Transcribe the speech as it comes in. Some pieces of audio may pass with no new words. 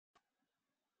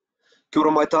Kia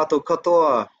ora mai tātou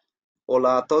katoa.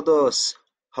 Hola a todos.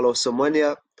 Hello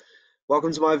Somalia.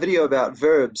 Welcome to my video about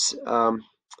verbs.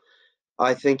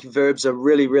 I think verbs are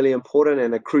really, really important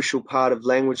and a crucial part of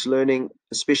language learning,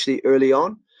 especially early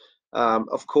on.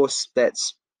 Of course,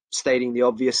 that's stating the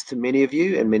obvious to many of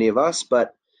you and many of us,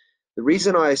 but the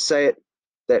reason I say it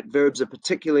that verbs are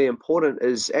particularly important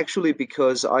is actually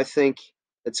because I think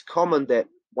it's common that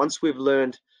once we've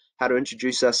learned how to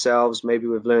introduce ourselves, maybe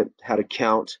we've learned how to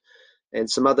count, and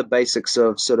some other basics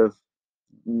of sort of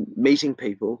meeting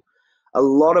people, a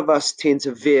lot of us tend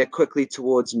to veer quickly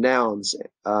towards nouns,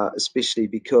 especially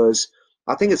because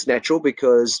I think it's natural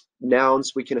because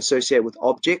nouns we can associate with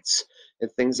objects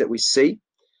and things that we see.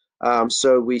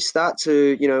 So we start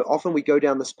to, often we go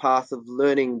down this path of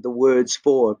learning the words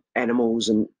for animals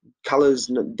and colors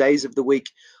and days of the week,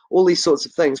 all these sorts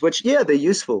of things, which, yeah, they're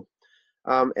useful.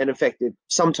 And in fact, they're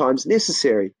sometimes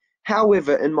necessary.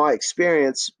 However, in my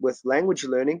experience with language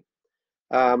learning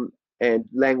and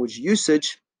language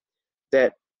usage,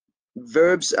 that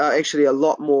verbs are actually a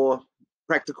lot more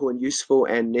practical and useful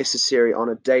and necessary on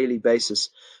a daily basis.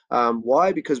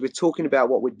 Why? Because we're talking about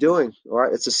what we're doing, all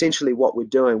right? It's essentially what we're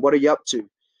doing. What are you up to?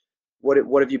 What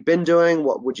have you been doing?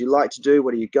 What would you like to do?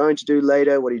 What are you going to do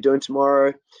later? What are you doing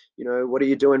tomorrow? What are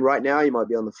you doing right now? You might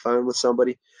be on the phone with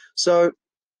somebody. So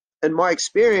in my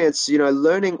experience,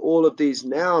 learning all of these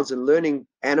nouns and learning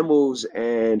animals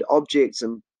and objects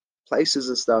and places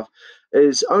and stuff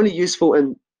is only useful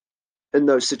in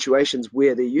those situations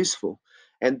where they're useful.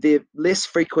 And they're less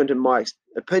frequent, in my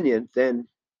opinion, than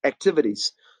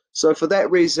activities. So for that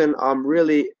reason, I'm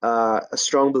really a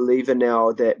strong believer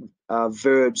now that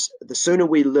verbs, the sooner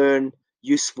we learn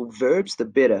useful verbs, the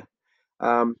better.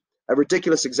 A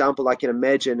ridiculous example I can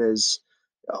imagine is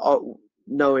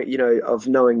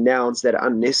knowing nouns that are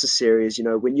unnecessary is,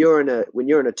 when you're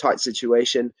in a tight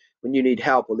situation, when you need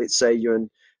help, or let's say you're in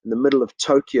the middle of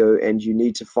Tokyo and you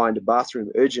need to find a bathroom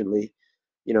urgently,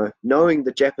 knowing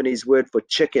the Japanese word for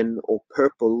chicken or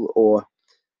purple or,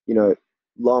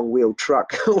 long wheel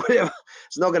truck or whatever,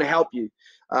 it's not going to help you.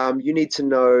 You need to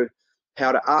know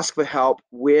how to ask for help,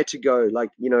 where to go,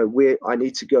 where I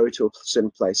need to go to a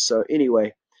certain place. So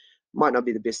anyway, might not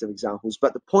be the best of examples,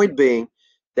 but the point being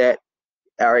that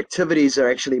our activities are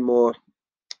actually more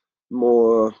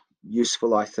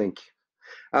useful, I think.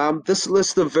 This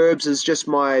list of verbs is just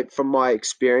from my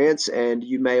experience, and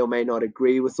you may or may not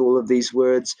agree with all of these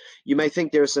words. You may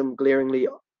think there are some glaringly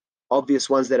obvious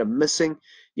ones that are missing.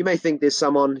 You may think there's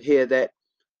some on here that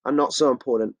are not so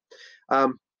important.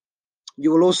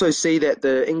 You will also see that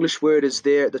the English word is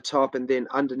there at the top, and then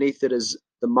underneath it is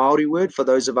the Maori word. For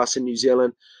those of us in New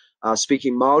Zealand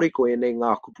speaking Maori, ko e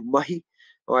ngā Kupu Mahi.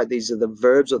 All right, these are the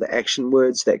verbs or the action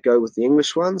words that go with the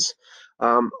English ones.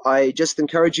 I just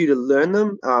encourage you to learn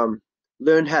them,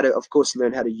 learn how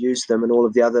to use them and all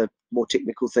of the other more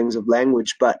technical things of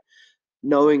language, but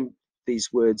knowing these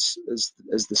words is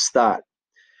the start.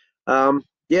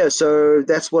 Yeah, so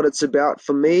that's what it's about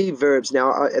for me, verbs.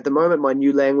 Now, at the moment, my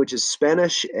new language is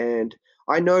Spanish, and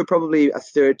I know probably a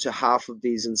third to half of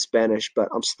these in Spanish, but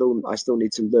I still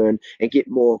need to learn and get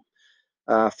more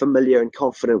familiar and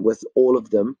confident with all of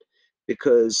them,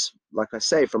 because, like I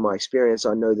say, from my experience,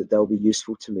 I know that they'll be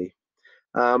useful to me.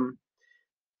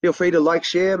 Feel free to like,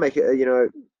 share, make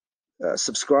it,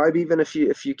 subscribe even if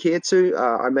you care to.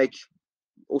 I make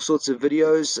all sorts of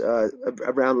videos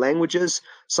around languages.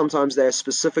 Sometimes they're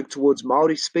specific towards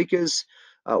Maori speakers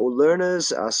or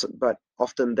learners, but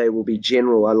often they will be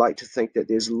general. I like to think that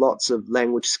there's lots of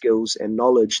language skills and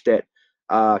knowledge that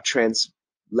are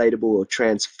translatable or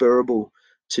transferable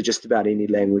to just about any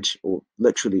language, or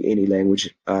literally any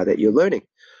language that you're learning.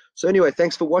 So anyway,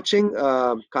 thanks for watching.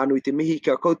 Ka nui te mihi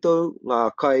kia koutou,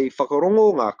 ngā kai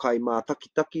whakarongo, ngā kai mā taki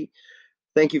taki.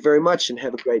 Thank you very much and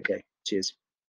have a great day. Cheers.